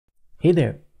Hey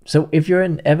there. So if you're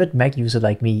an avid Mac user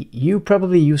like me, you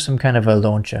probably use some kind of a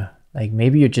launcher. Like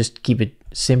maybe you just keep it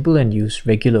simple and use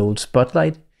regular old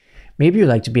Spotlight. Maybe you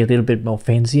like to be a little bit more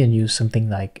fancy and use something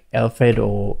like Alfred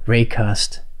or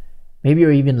Raycast. Maybe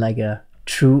you're even like a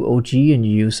true OG and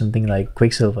you use something like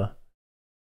Quicksilver.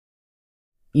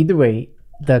 Either way,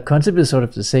 the concept is sort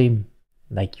of the same.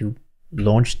 Like you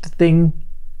launch the thing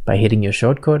by hitting your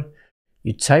shortcut,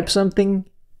 you type something,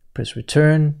 press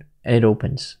return, and it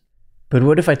opens. But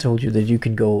what if I told you that you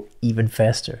can go even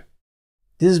faster?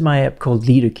 This is my app called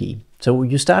LeaderKey. So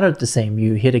you start out the same,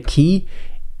 you hit a key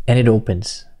and it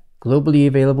opens. Globally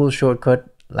available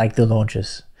shortcut like the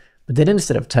launches. But then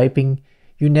instead of typing,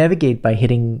 you navigate by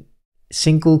hitting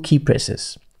single key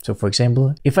presses. So for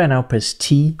example, if I now press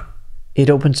T, it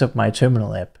opens up my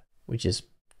terminal app, which is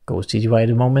Ghost TTY at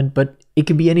the moment, but it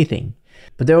can be anything.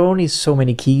 But there are only so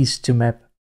many keys to map.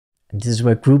 And this is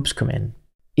where groups come in.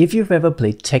 If you've ever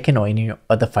played Tekken or any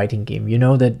other fighting game, you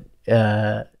know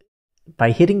that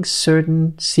by hitting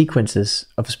certain sequences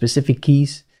of specific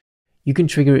keys, you can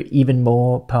trigger even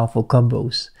more powerful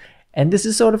combos. And this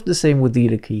is sort of the same with the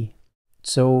LeaderKey.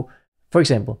 So, for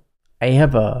example, I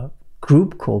have a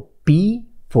group called B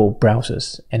for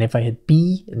browsers. And if I hit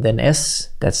B and then S,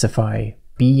 that's Safari.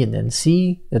 B and then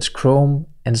C, that's Chrome,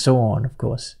 and so on, of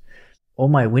course. All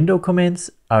my window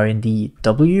commands are in the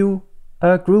W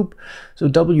group. So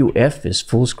WF is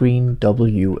full screen,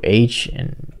 WH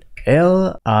and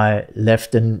L are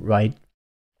left and right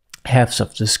halves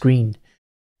of the screen.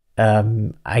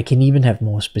 I can even have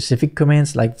more specific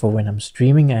commands, like for when I'm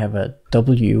streaming, I have a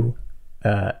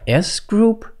WS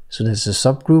group. So there's a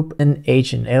subgroup, and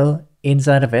H and L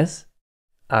inside of S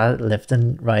are left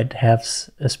and right halves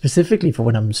specifically for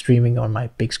when I'm streaming on my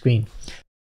big screen.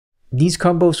 These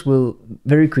combos will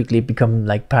very quickly become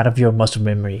like part of your muscle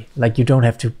memory. Like you don't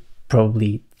have to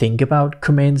probably think about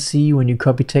Command C when you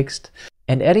copy text.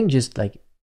 And adding just like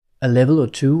a level or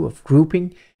two of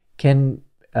grouping can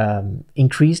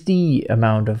increase the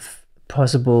amount of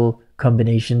possible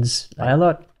combinations by a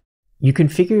lot. You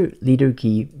configure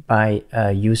LeaderKey by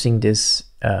using this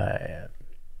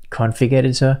config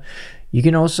editor. You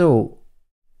can also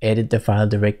edit the file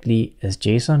directly as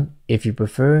JSON. If you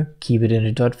prefer, keep it in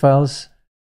the dot files.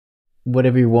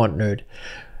 Whatever you want, nerd.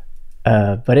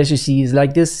 But as you see, it's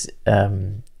like this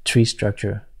tree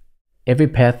structure. Every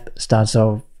path starts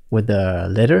off with a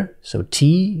letter. So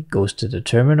T goes to the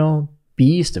terminal,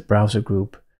 B is the browser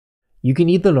group. You can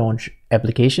either launch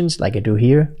applications like I do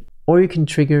here, or you can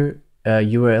trigger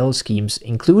URL schemes,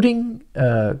 including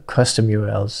custom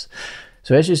URLs.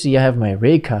 So as you see, I have my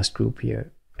Raycast group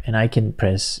here. And I can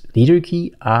press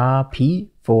LeaderKey RP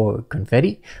for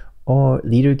confetti or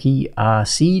LeaderKey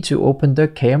RC to open the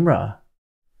camera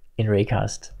in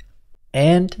Raycast.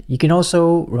 And you can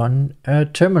also run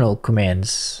terminal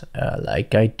commands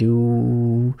like I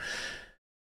do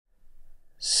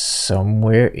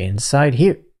somewhere inside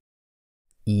here.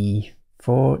 E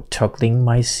for toggling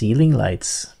my ceiling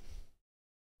lights.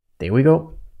 There we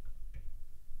go.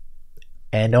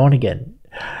 And on again.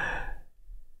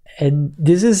 And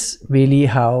this is really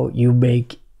how you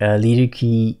make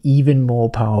LeaderKey even more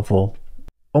powerful.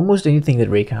 Almost anything that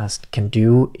Raycast can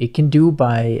do, it can do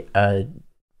by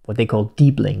what they call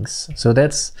deep links. So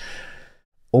that's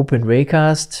open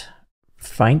Raycast,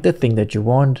 find the thing that you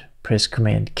want, press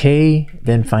Command K,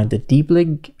 then find the deep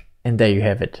link, and there you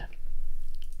have it.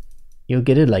 You'll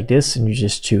get it like this, and you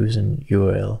just choose an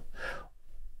URL.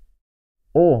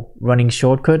 Or running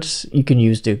shortcuts, you can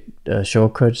use the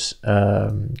shortcuts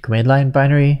command line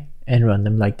binary and run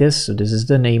them like this. So this is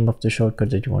the name of the shortcut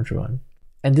that you want to run.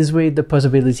 And this way the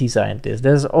possibilities are endless.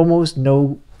 There's almost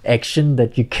no action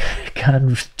that you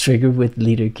can't trigger with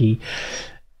LeaderKey.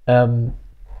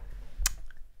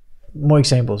 More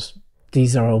examples.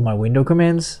 These are all my window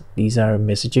commands. These are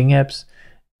messaging apps.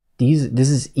 This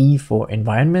is E for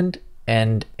environment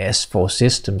and S for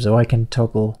system. So I can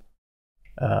toggle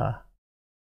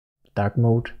dark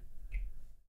mode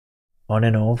on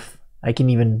and off. I can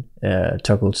even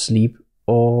toggle sleep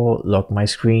or lock my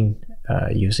screen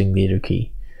using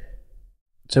LeaderKey.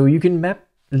 So you can map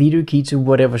LeaderKey to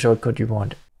whatever shortcut you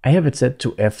want. I have it set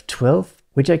to F12,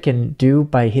 which I can do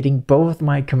by hitting both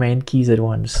my command keys at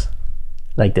once,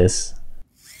 like this.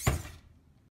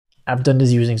 I've done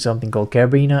this using something called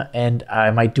Carabiner, and I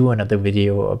might do another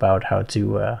video about how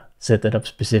to set that up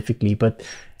specifically, but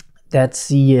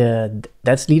that's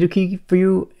LeaderKey for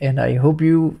you, and I hope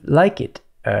you like it.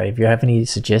 If you have any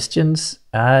suggestions,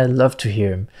 I'd love to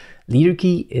hear them.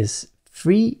 LeaderKey is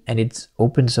free and it's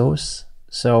open source.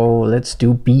 So let's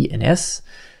do B and S.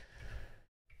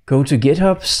 Go to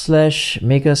GitHub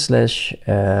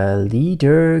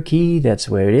 /maker/leader key. That's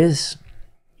where it is.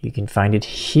 You can find it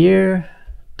here.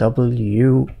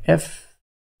 WF.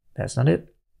 That's not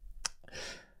it.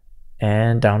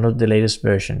 And download the latest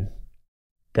version.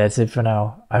 That's it for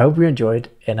now. I hope you enjoyed,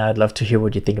 and I'd love to hear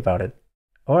what you think about it.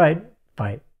 All right,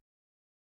 bye.